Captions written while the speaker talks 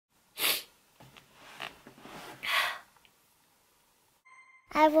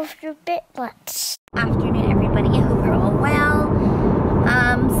I was a bit much. Afternoon, everybody. I hope you're all well.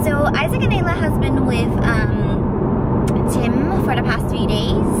 So Isaac and Ayla has been with Tim for the past 3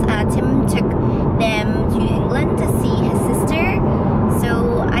 days. Tim took them to England to see his sister.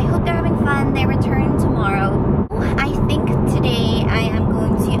 So I hope they're having fun. They return tomorrow. I think today I am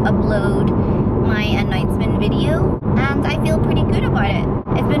going to upload my announcement video, and I feel pretty good about it.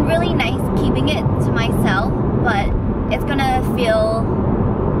 It's been really nice keeping it to myself, but it's gonna feel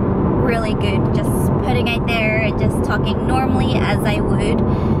really good just putting it there and just talking normally as I would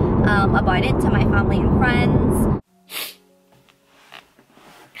about it to my family and friends.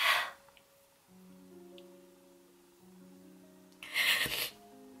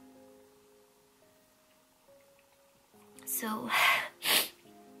 So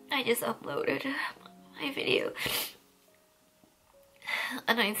I just uploaded my video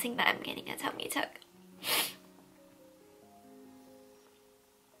announcing that I'm getting a tummy tuck.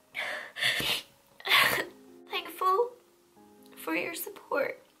 Thankful for your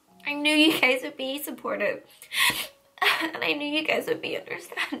support. I knew you guys would be supportive and I knew you guys would be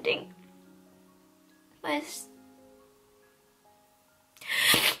understanding, but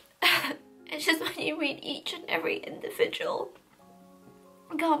it's just when you read each and every individual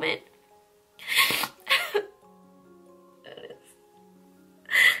comment,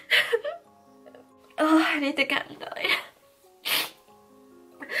 oh, I need to calm down.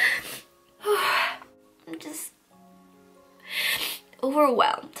 I'm just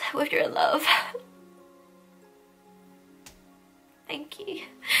overwhelmed with your love. Thank you.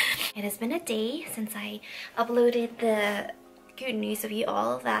 It has been a day since I uploaded the good news of you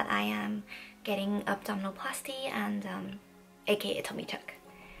all that I am getting abdominoplasty and aka tummy tuck.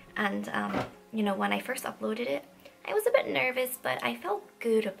 And you know, when I first uploaded it, I was a bit nervous, but I felt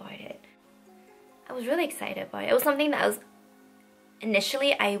good about it. I was really excited about it. It was something that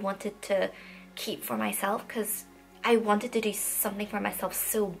initially I wanted to keep for myself, because I wanted to do something for myself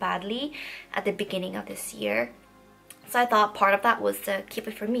so badly at the beginning of this year. So I thought part of that was to keep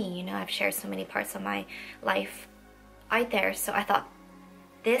it for me. You know, I've shared so many parts of my life out there, so I thought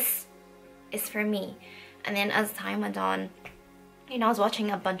this is for me. And then as time went on, you know, I was watching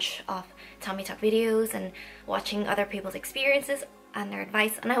a bunch of tummy tuck videos and watching other people's experiences and their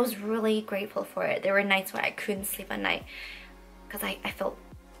advice, and I was really grateful for it. There were nights where I couldn't sleep at night because I felt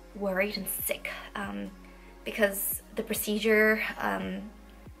worried and sick, because the procedure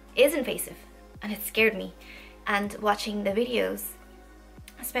is invasive and it scared me. And watching the videos,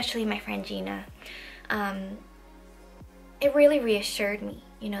 especially my friend Gina, it really reassured me,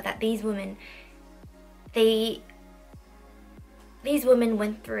 you know, that these women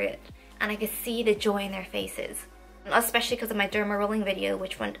went through it, and I could see the joy in their faces, especially because of my derma rolling video,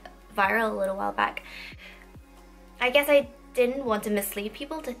 which went viral a little while back. I guess I didn't want to mislead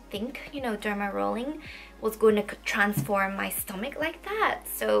people to think, you know, derma rolling was going to transform my stomach like that.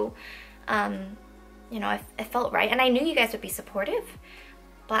 So, you know, I felt right, and I knew you guys would be supportive,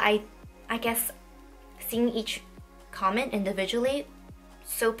 but I guess seeing each comment individually,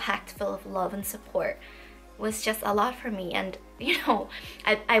 so packed full of love and support, was just a lot for me. And you know,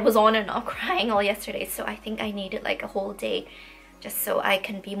 I was on and off crying all yesterday, so I think I needed like a whole day just so I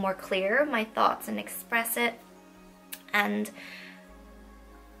can be more clear my thoughts and express it. And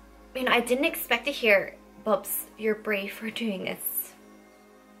you know, I didn't expect to hear, "Bubs, you're brave for doing this."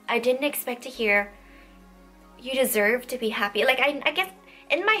 I didn't expect to hear, "You deserve to be happy." Like I guess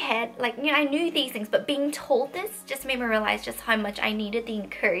in my head, like, you know, I knew these things, but being told this just made me realize just how much I needed the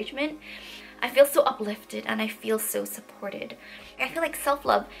encouragement. I feel so uplifted and I feel so supported. I feel like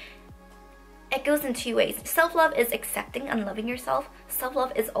self-love, it goes in two ways. Self-love is accepting and loving yourself.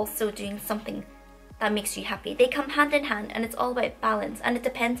 Self-love is also doing something that makes you happy. They come hand in hand, and it's all about balance, and it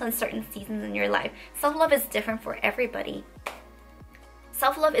depends on certain seasons in your life. Self-love is different for everybody.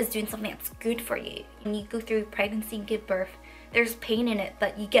 Self-love is doing something that's good for you. When you go through pregnancy and give birth, there's pain in it,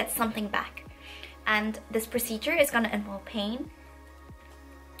 but you get something back. And this procedure is gonna involve pain.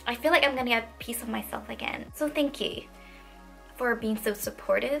 I feel like I'm gonna get a piece of myself again. So thank you for being so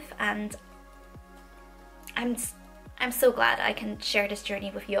supportive, and I'm so glad I can share this journey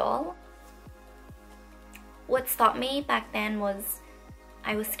with you all. What stopped me back then was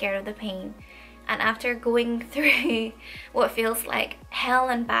I was scared of the pain. And after going through what feels like hell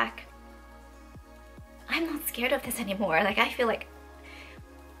and back, I'm not scared of this anymore. Like, I feel like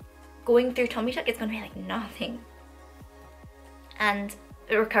going through tummy tuck is gonna be like nothing. And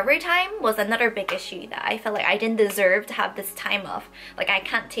the recovery time was another big issue that I felt like I didn't deserve to have this time off. Like, I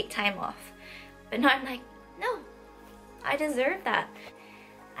can't take time off. But now I'm like, no, I deserve that.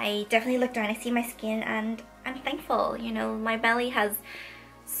 I definitely looked around, I see my skin, and I'm thankful. You know, my belly has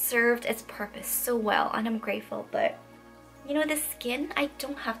served its purpose so well, and I'm grateful. But you know, the skin, I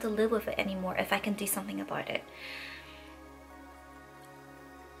don't have to live with it anymore if I can do something about it.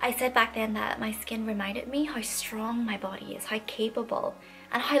 I said back then that my skin reminded me how strong my body is, how capable,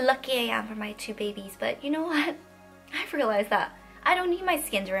 and how lucky I am for my 2 babies. But you know what? I've realized that I don't need my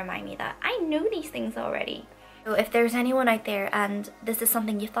skin to remind me that. I know these things already. So if there's anyone out there and this is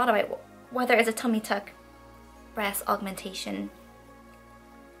something you thought about, whether it's a tummy tuck, breast augmentation,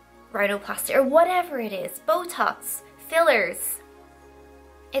 rhinoplasty, or whatever it is, Botox, fillers,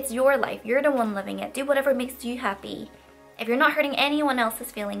 it's your life. You're the one living it. Do whatever makes you happy. If you're not hurting anyone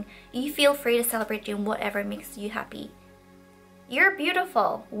else's feeling, you feel free to celebrate doing whatever makes you happy. You're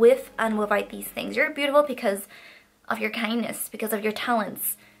beautiful with and without these things. You're beautiful because of your kindness, because of your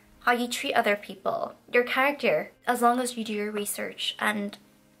talents, how you treat other people, your character, as long as you do your research and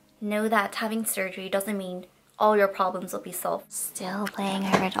know that having surgery doesn't mean all your problems will be solved. Still playing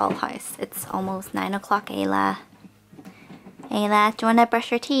our dollhouse. It's almost 9 o'clock, Ayla. Ayla, do you want to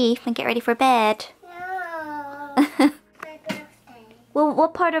brush your teeth and get ready for bed? No. My birthday. Well,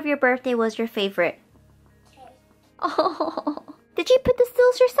 what part of your birthday was your favorite? Cake. Oh, did you put the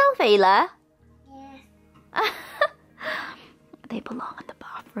stools yourself, Ayla? Yeah. They belong in the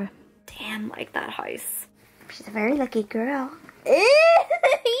bathroom. Damn, like that house. She's a very lucky girl. He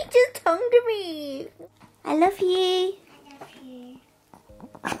just tongued me. I love you. I love you.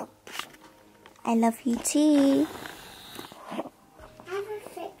 I love you too. I will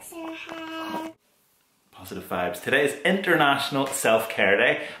fix your hair. Positive vibes. Today is International Self-Care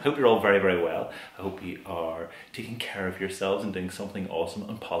Day. I hope you're all very, very well. I hope you are taking care of yourselves and doing something awesome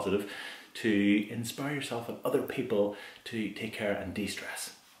and positive to inspire yourself and other people to take care and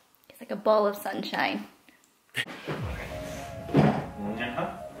de-stress. It's like a ball of sunshine.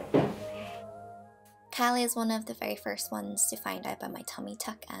 Kyle is one of the very first ones to find out about my tummy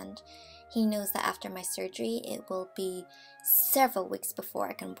tuck, and he knows that after my surgery it will be several weeks before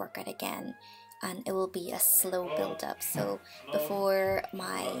I can work out again, and it will be a slow build up. So before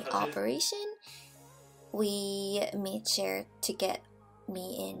my operation we made sure to get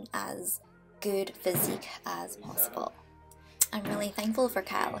me in as good physique as possible. I'm really thankful for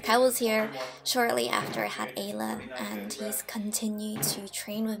Kyle. Kyle was here shortly after I had Ayla, and he's continued to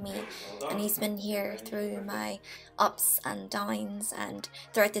train with me, and he's been here through my ups and downs, and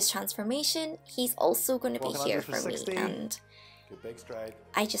throughout this transformation he's also going to be here for me, and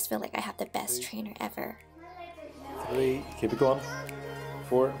I just feel like I have the best trainer ever. 3, keep it going.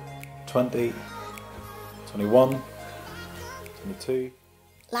 4, 20, 21, 22.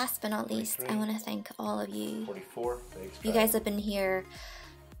 Last but not least, I want to thank all of you. 44. You guys have been here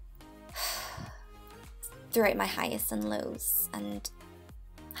throughout my highest and lows, and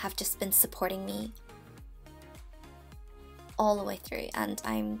have just been supporting me all the way through, and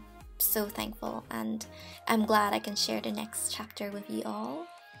I'm so thankful, and I'm glad I can share the next chapter with you all.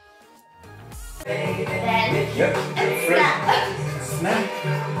 Snap.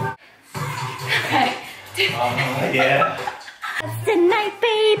 Okay. Yeah. It's the night,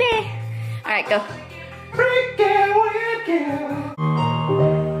 baby! Alright, go.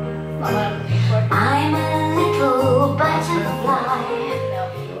 I'm a little butterfly.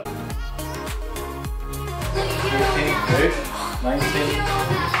 19,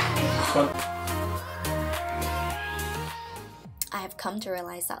 20. I have come to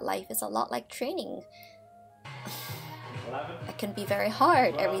realize that life is a lot like training. It can be very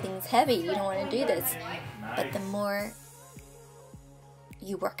hard, everything's heavy, you don't want to do this. But the more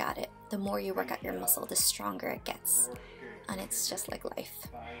you work at it, the more you work at your muscle, the stronger it gets. And it's just like life.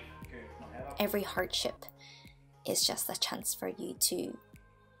 Every hardship is just a chance for you to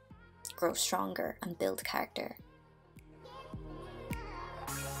grow stronger and build character.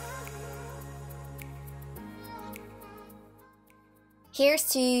 Here's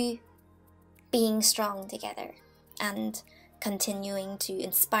to being strong together and continuing to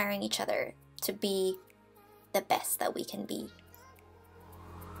inspiring each other to be the best that we can be.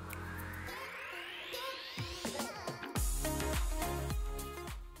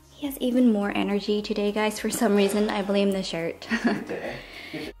 He has even more energy today, guys. For some reason, I blame the shirt.